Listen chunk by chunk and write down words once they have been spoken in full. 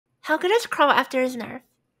How good is Crow after his nerf?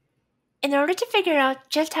 In order to figure out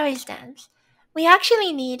just how he stands, we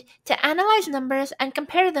actually need to analyze numbers and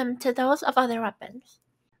compare them to those of other weapons.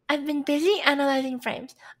 I've been busy analyzing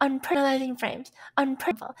frames on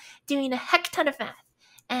level, doing a heck ton of math,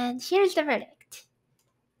 and here's the verdict.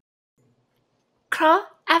 Crow,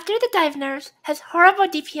 after the dive nerfs, has horrible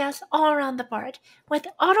DPS all around the board, with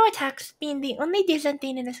auto attacks being the only decent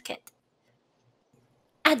thing in his kit.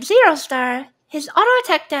 At 0 star, his auto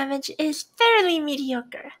attack damage is fairly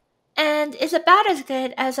mediocre, and is about as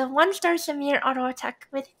good as a 1-star Samir auto attack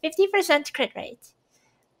with 50% crit rate.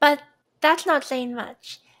 But that's not saying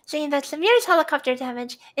much, saying that Samir's helicopter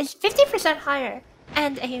damage is 50% higher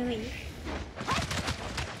and AoE.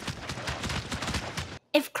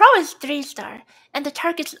 If Crow is 3 star and the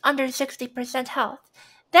target's under 60% health,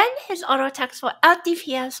 then his auto attacks will out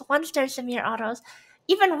DPS 1-star Samir autos,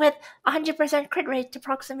 even with 100% crit rate to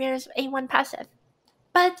proc Samir's A1 passive.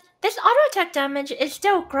 But this auto attack damage is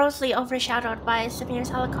still grossly overshadowed by Samir's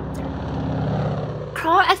helicopter.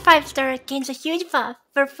 Crow at 5 star gains a huge buff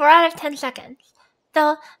for 4 out of 10 seconds,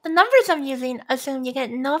 though the numbers I'm using assume you get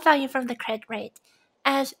no value from the crit rate,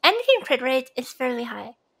 as endgame crit rate is fairly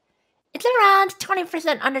high. It's around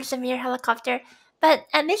 20% under Samir helicopter, but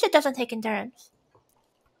at least it doesn't take endurance.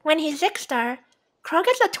 When he's 6 star, Crow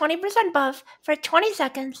gets a 20% buff for 20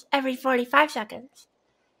 seconds every 45 seconds.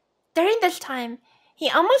 During this time, he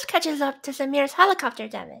almost catches up to Samir's helicopter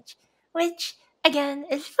damage, which, again,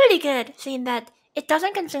 is pretty good seeing that it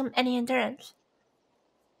doesn't consume any endurance.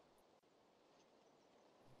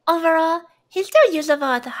 Overall, he's still usable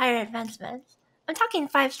at the higher advancements. I'm talking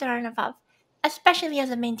 5 star and above, especially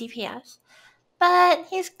as a main DPS, but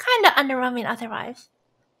he's kinda underwhelming otherwise.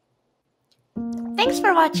 Thanks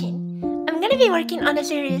for watching. I'm gonna be working on a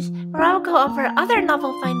series where I'll go over other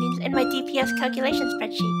novel findings in my DPS calculation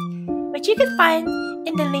spreadsheet, which you can find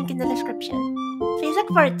in the link in the description. Please look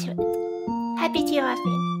forward to it. Happy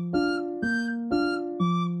TOFing.